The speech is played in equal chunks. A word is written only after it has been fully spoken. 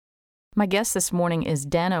My guest this morning is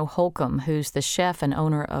Dano Holcomb, who's the chef and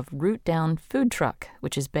owner of Root Down Food Truck,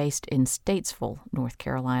 which is based in Statesville, North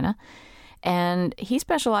Carolina. And he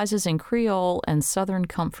specializes in Creole and Southern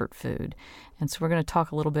comfort food. And so we're going to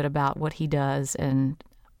talk a little bit about what he does and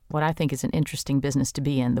what I think is an interesting business to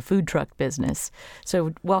be in, the food truck business.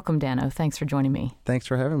 So welcome, Dano. Thanks for joining me. Thanks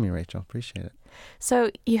for having me, Rachel. Appreciate it.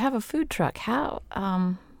 So you have a food truck. How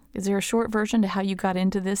is there a short version to how you got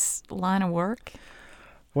into this line of work?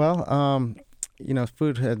 Well,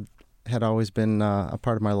 food had always been a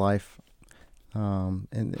part of my life, and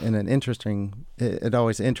it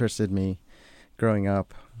always interested me growing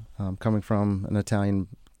up. Coming from an Italian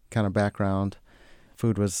kind of background,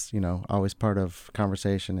 food was, always part of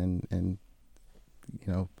conversation and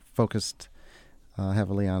focused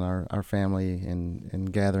heavily on our family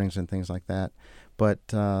and gatherings and things like that. But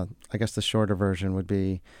I guess the shorter version would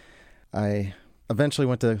be I eventually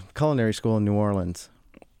went to culinary school in New Orleans,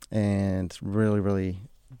 and really, really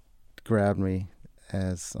grabbed me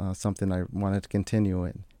as something I wanted to continue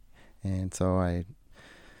in. And so I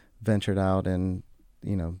ventured out and,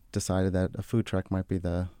 decided that a food truck might be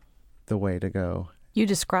the way to go. You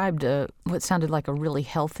described what sounded like a really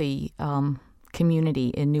healthy community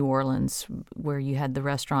in New Orleans, where you had the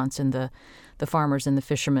restaurants and the farmers and the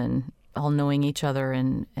fishermen all knowing each other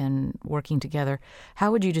and working together.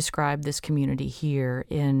 How would you describe this community here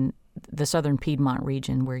in the southern Piedmont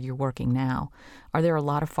region where you're working now? Are there a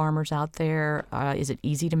lot of farmers out there? Is it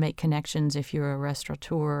easy to make connections if you're a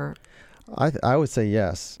restaurateur? I would say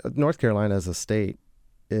yes. North Carolina as a state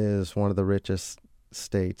is one of the richest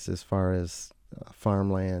states as far as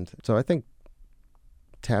farmland. So I think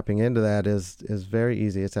tapping into that is very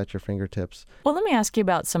easy. It's at your fingertips. Well, let me ask you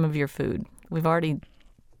about some of your food. We've already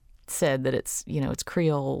said that it's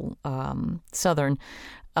Creole, Southern.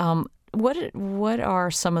 What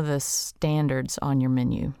are some of the standards on your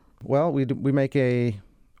menu? Well, we make a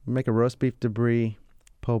roast beef debris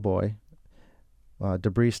po' boy.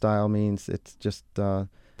 Debris style means it's just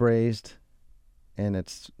braised, and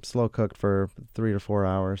it's slow cooked for 3 to 4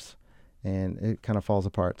 hours, and it kind of falls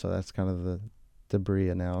apart. So that's kind of the debris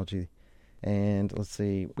analogy. And let's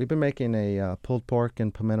see, we've been making a pulled pork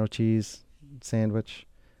and pimento cheese sandwich.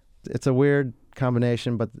 It's a weird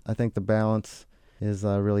combination, but I think the balance is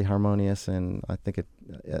really harmonious, and I think it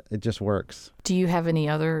just works. Do you have any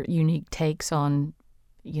other unique takes on,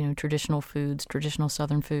 traditional foods, traditional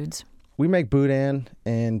Southern foods? We make boudin,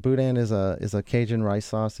 and boudin is a Cajun rice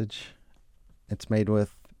sausage. It's made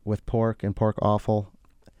with pork and pork offal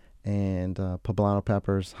and poblano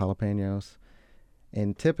peppers, jalapenos,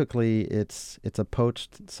 and typically it's a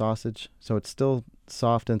poached sausage, so it's still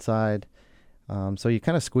soft inside. So you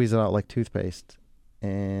kind of squeeze it out like toothpaste.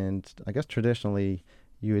 And I guess traditionally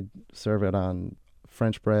you would serve it on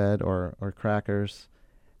French bread or crackers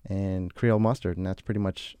and Creole mustard, and that's pretty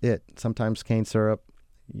much it. Sometimes cane syrup.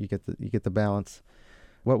 You get the balance.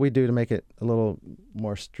 What we do to make it a little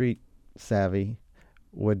more street savvy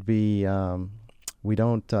would be we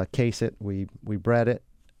don't case it. We bread it,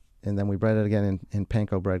 and then we bread it again in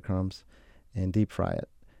panko breadcrumbs and deep fry it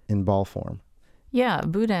in ball form. Yeah,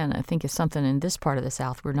 boudin, I think, is something in this part of the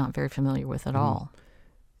South we're not very familiar with at all.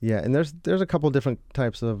 Yeah, and there's a couple different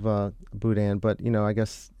types of boudin, but I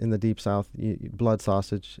guess in the deep South, blood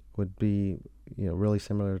sausage would be really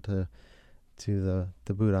similar to the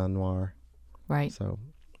boudin noir. Right. So,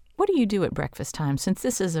 what do you do at breakfast time? Since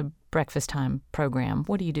this is a breakfast time program,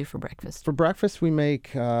 what do you do for breakfast? For breakfast, we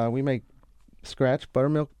make scratch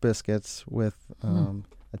buttermilk biscuits with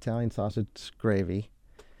Italian sausage gravy.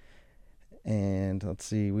 And let's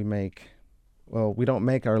see, we don't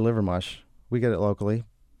make our liver mush. We get it locally,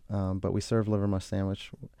 but we serve liver mush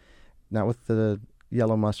sandwich, not with the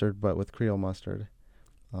yellow mustard, but with Creole mustard,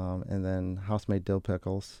 and then house-made dill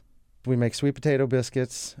pickles. We make sweet potato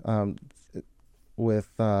biscuits with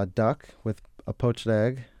duck, with a poached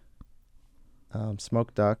egg,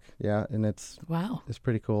 smoked duck, yeah, and it's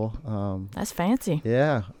pretty cool. That's fancy.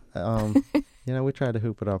 Yeah, we try to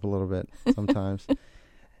hoop it up a little bit sometimes.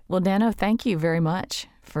 Well, Dano, thank you very much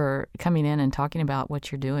for coming in and talking about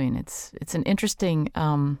what you're doing. It's an interesting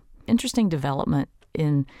development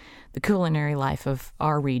in the culinary life of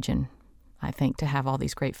our region, I think, to have all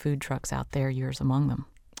these great food trucks out there, yours among them.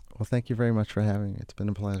 Well, thank you very much for having me. It's been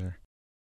a pleasure.